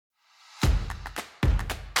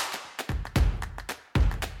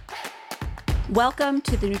Welcome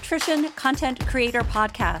to the Nutrition Content Creator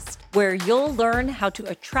Podcast, where you'll learn how to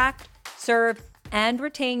attract, serve, and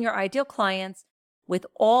retain your ideal clients with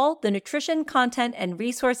all the nutrition content and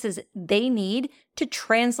resources they need to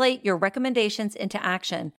translate your recommendations into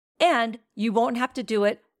action. And you won't have to do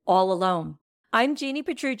it all alone. I'm Jeanne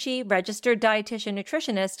Petrucci, registered dietitian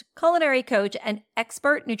nutritionist, culinary coach, and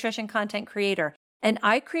expert nutrition content creator. And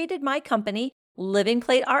I created my company, Living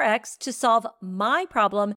Plate RX, to solve my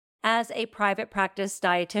problem as a private practice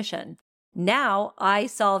dietitian. Now I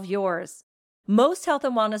solve yours. Most health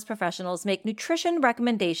and wellness professionals make nutrition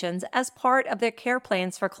recommendations as part of their care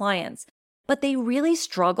plans for clients, but they really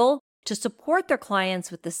struggle to support their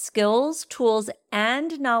clients with the skills, tools,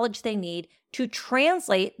 and knowledge they need to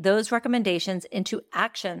translate those recommendations into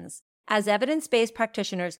actions. As evidence-based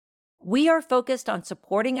practitioners, we are focused on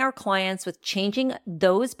supporting our clients with changing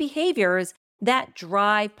those behaviors that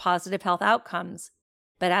drive positive health outcomes.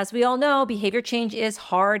 But as we all know, behavior change is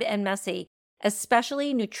hard and messy,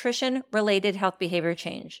 especially nutrition-related health behavior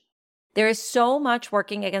change. There is so much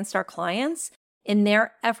working against our clients in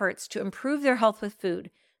their efforts to improve their health with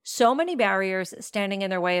food. So many barriers standing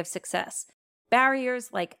in their way of success.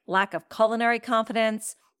 Barriers like lack of culinary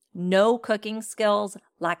confidence, no cooking skills,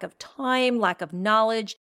 lack of time, lack of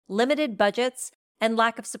knowledge, limited budgets, and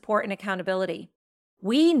lack of support and accountability.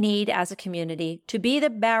 We need, as a community, to be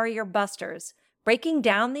the barrier busters, breaking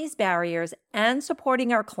down these barriers and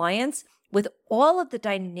supporting our clients with all of the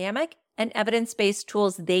dynamic and evidence-based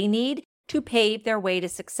tools they need to pave their way to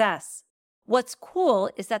success. What's cool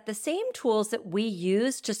is that the same tools that we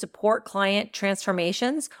use to support client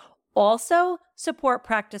transformations also support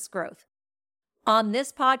practice growth. On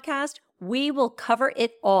this podcast, we will cover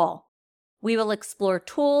it all. We will explore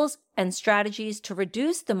tools and strategies to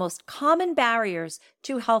reduce the most common barriers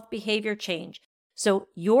to health behavior change, so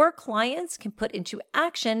your clients can put into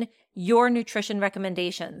action your nutrition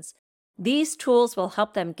recommendations. These tools will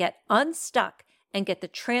help them get unstuck and get the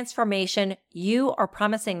transformation you are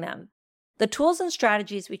promising them. The tools and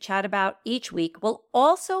strategies we chat about each week will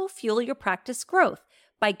also fuel your practice growth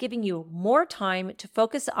by giving you more time to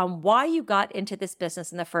focus on why you got into this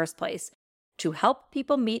business in the first place, to help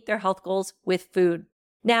people meet their health goals with food.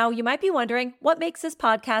 Now, you might be wondering, what makes this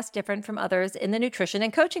podcast different from others in the nutrition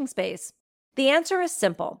and coaching space? The answer is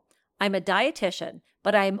simple. I'm a dietitian,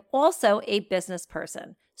 but I'm also a business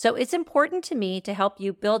person. So it's important to me to help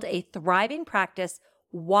you build a thriving practice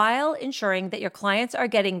while ensuring that your clients are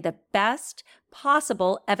getting the best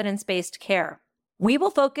possible evidence-based care. We will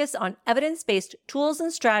focus on evidence-based tools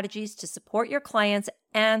and strategies to support your clients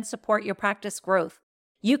and support your practice growth.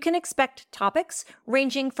 You can expect topics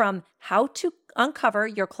ranging from how to uncover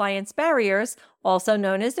your clients' barriers, also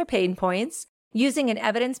known as their pain points, using an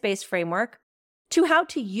evidence-based framework, to how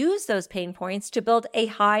to use those pain points to build a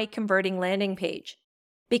high-converting landing page.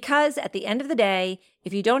 Because at the end of the day,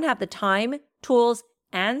 if you don't have the time, tools,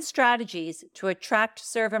 and strategies to attract,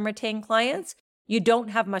 serve, and retain clients, you don't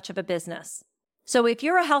have much of a business. So if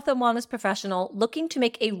you're a health and wellness professional looking to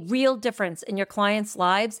make a real difference in your clients'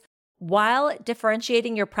 lives while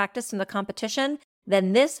differentiating your practice from the competition,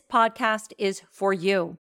 then this podcast is for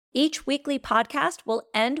you. Each weekly podcast will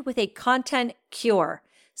end with a content cure,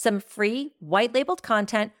 some free white-labeled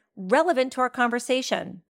content relevant to our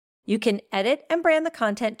conversation. You can edit and brand the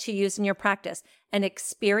content to use in your practice and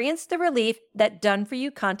experience the relief that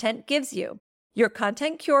done-for-you content gives you. Your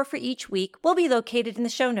content cure for each week will be located in the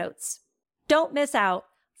show notes. Don't miss out.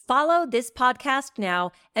 Follow this podcast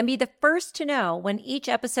now and be the first to know when each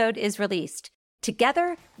episode is released.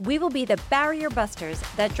 Together, we will be the barrier busters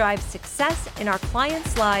that drive success in our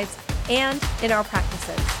clients' lives and in our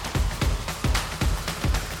practices.